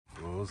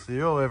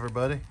Closeup,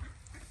 everybody.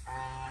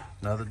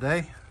 Another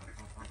day,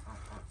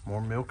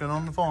 more milking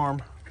on the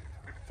farm,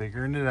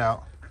 figuring it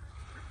out.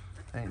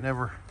 Ain't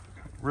never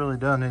really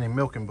done any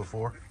milking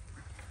before.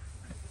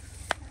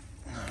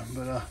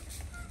 But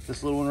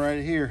this little one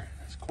right here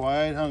is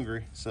quite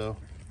hungry, so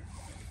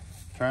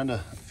trying to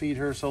feed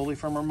her solely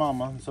from her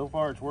mama. And so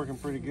far it's working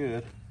pretty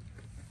good.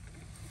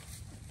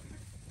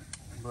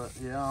 But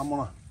yeah, I'm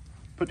gonna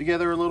put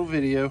together a little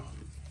video,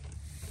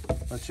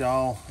 let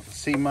y'all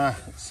see my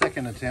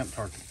second attempt,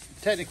 or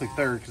technically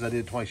third because I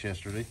did twice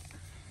yesterday.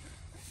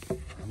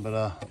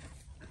 But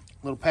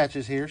little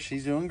Patches here,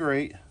 she's doing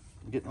great,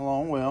 getting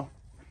along well.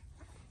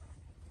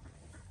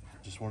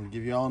 Just wanted to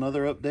give y'all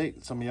another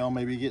update. Some of y'all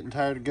may be getting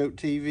tired of goat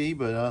TV,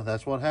 but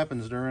that's what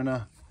happens during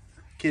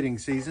kidding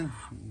season.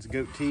 It's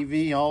goat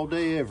TV all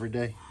day, every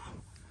day.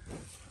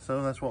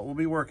 So that's what we'll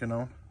be working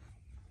on.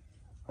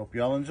 Hope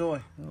y'all enjoy.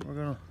 We're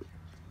gonna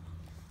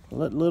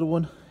let little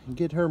one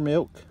get her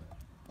milk,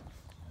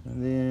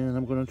 and then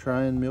I'm gonna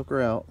try and milk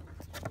her out.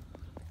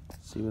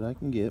 See what I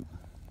can get,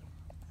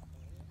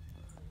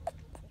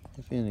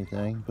 if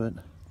anything, but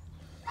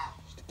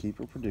just to keep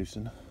her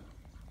producing.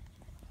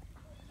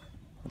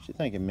 What you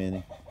thinking,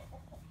 Minnie?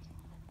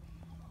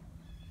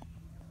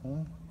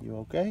 Huh? You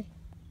okay?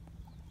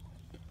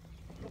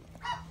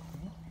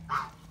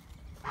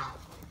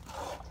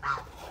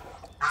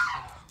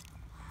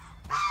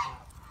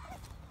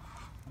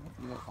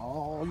 You got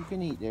all you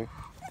can eat there.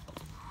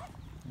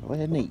 Go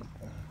ahead and eat.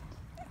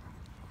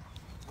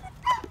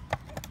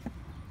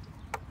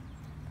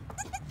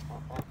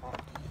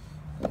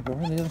 Go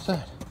around the other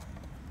side.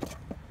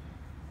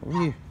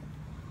 Over here.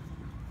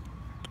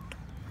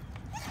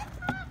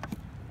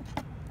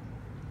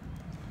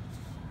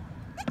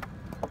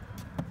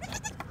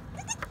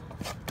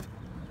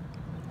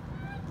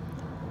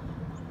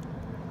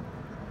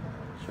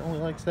 She only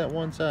likes that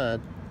one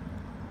side.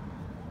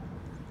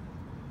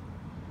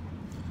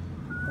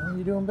 Well,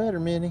 you're doing better,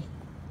 Minnie.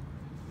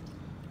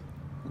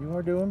 You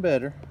are doing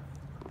better.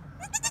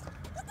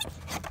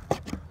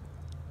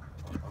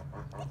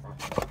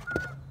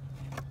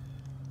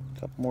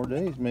 Couple more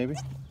days, maybe.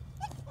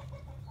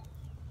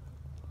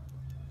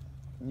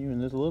 You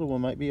and this little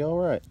one might be all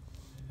right.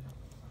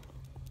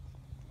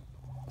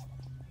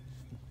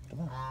 Come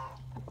on,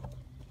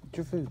 eat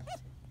your food.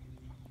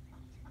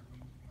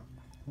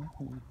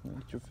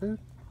 Eat your food.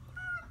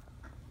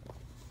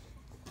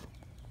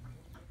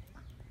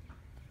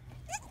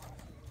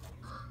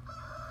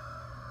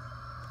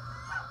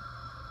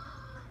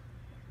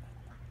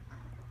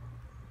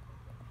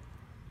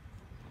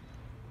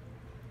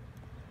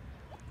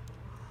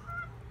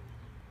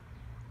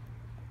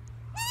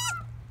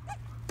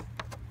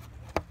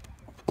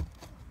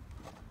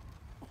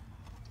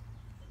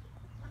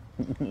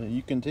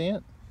 You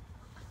content?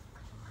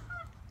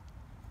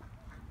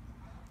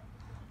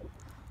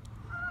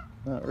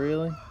 Not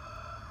really?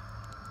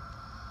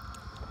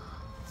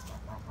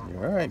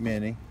 You're all right,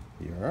 Minnie.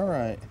 You're all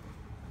right.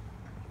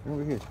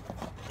 Over here.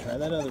 Try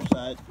that other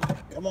side.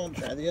 Come on,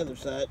 try the other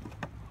side.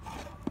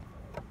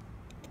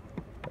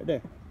 Right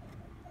there.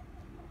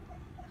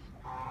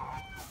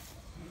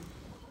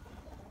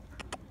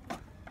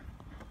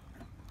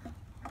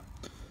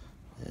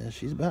 Yeah,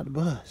 she's about to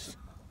bust.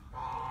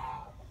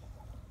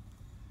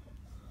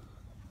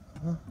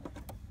 Huh?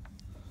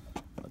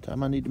 What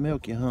time I need to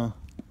milk you, huh?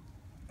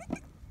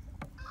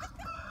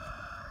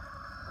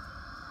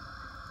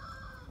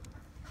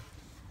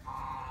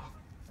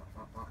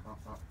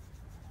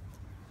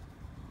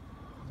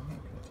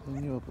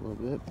 Clean you up a little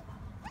bit.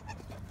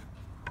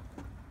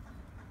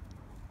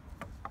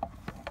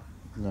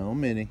 No,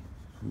 Minnie.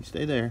 You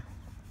stay there.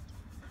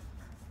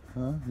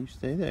 Huh? You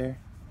stay there.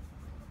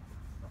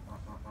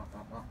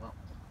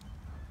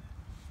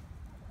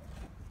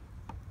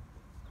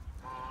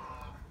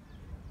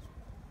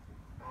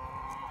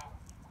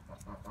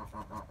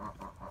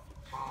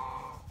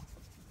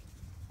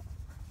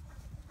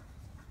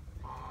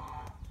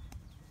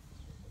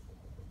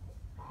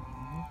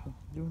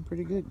 Doing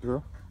pretty good,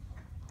 girl.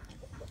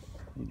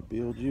 Need to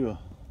build you a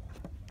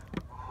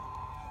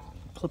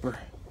clipper.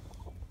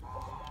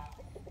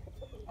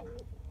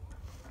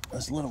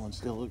 This little one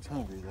still looks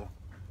hungry, though.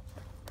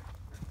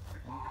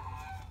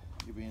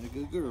 You're being a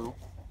good girl.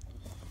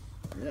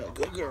 Yeah,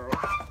 good girl.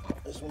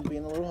 This one's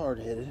being a little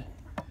hard-headed.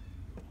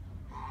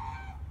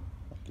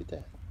 Get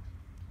that.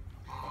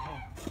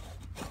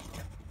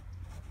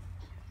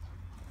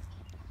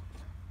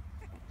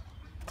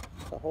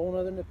 That's a whole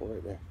nother nipple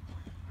right there.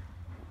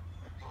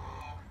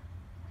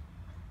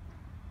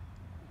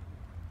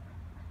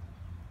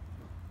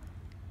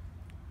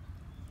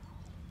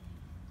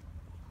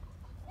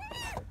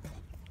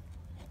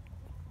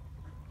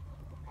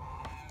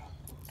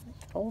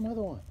 Whole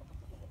another one.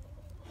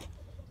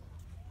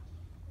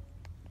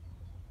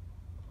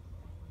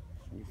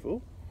 You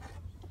full?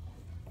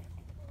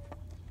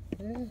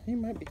 Yeah, he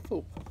might be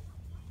full.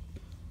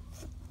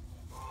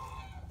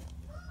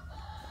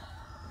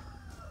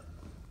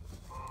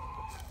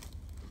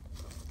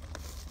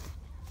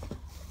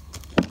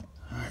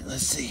 Alright,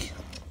 let's see.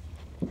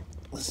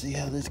 Let's see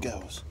how this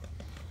goes.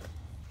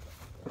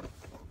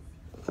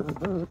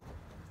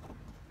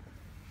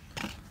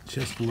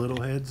 Just a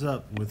little heads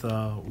up with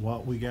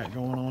what we got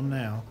going on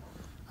now.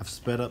 I've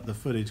sped up the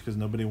footage because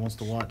nobody wants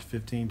to watch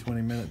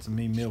 15-20 minutes of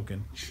me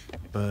milking.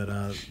 But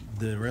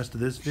the rest of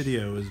this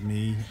video is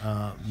me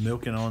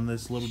milking on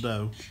this little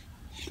doe.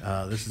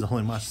 This is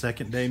only my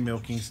second day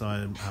milking, so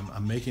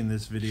I'm making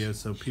this video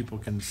so people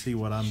can see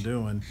what I'm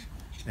doing.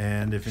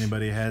 And if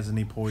anybody has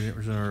any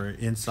pointers or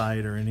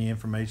insight or any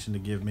information to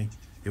give me,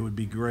 it would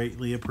be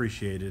greatly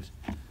appreciated.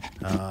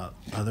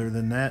 Other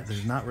than that,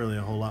 there's not really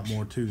a whole lot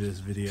more to this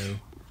video.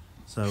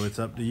 So it's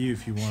up to you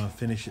if you want to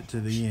finish it to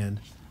the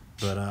end.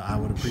 But I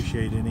would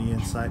appreciate any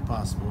insight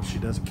possible. She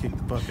does kick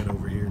the bucket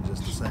over here in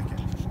just a second.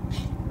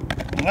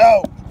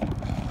 No!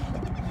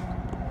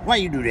 Why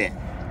you do that?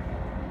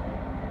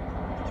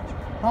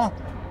 Huh?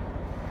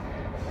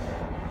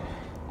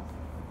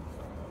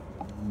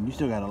 You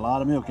still got a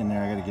lot of milk in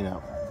there I gotta get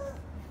out.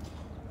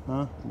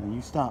 Huh? No,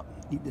 you stop.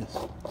 Eat this.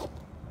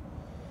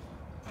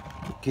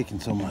 Quit kicking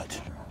so much.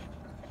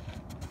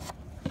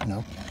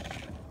 No.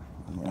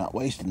 We're not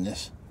wasting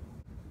this.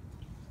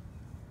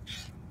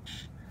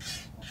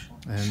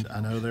 And I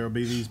know there will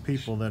be these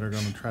people that are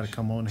going to try to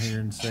come on here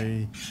and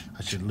say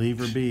I should leave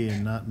her be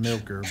and not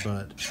milk her,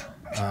 but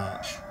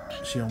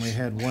she only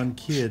had one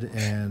kid,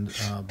 and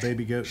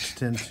baby goats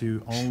tend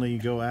to only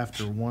go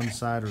after one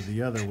side or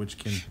the other, which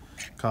can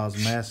cause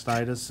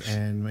mastitis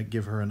and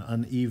give her an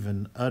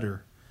uneven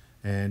udder,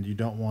 and you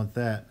don't want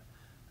that.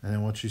 And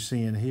then what you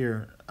see in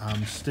here,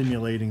 I'm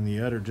stimulating the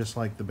udder just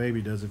like the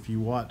baby does. If you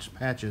watch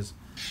Patches,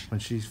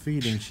 when she's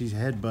feeding, she's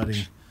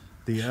headbutting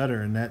the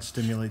udder, and that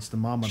stimulates the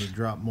mama to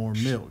drop more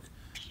milk.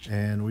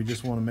 And we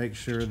just want to make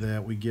sure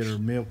that we get her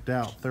milked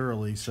out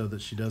thoroughly so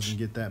that she doesn't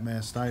get that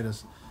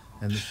mastitis,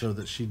 and so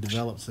that she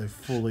develops a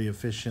fully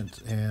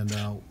efficient and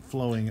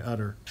flowing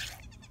udder.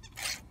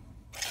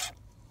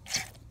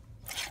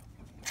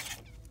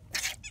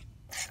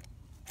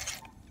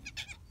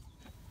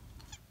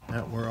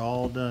 That we're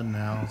all done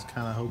now. I was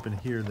kind of hoping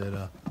here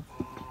that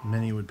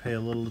Minnie would pay a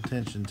little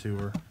attention to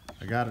her.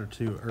 I got her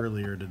to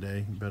earlier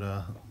today,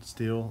 but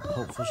still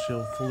hopeful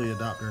she'll fully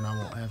adopt her and I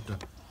won't have to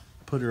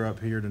put her up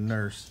here to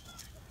nurse,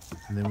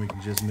 and then we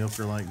can just milk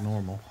her like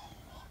normal.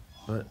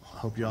 But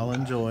hope y'all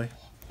enjoy.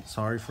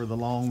 Sorry for the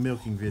long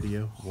milking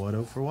video.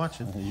 Wado for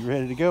watching. Are you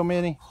ready to go,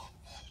 Minnie?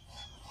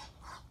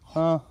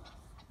 Huh?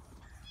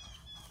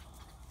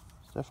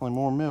 It's definitely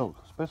more milk,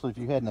 especially if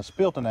you hadn't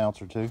spilt an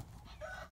ounce or two.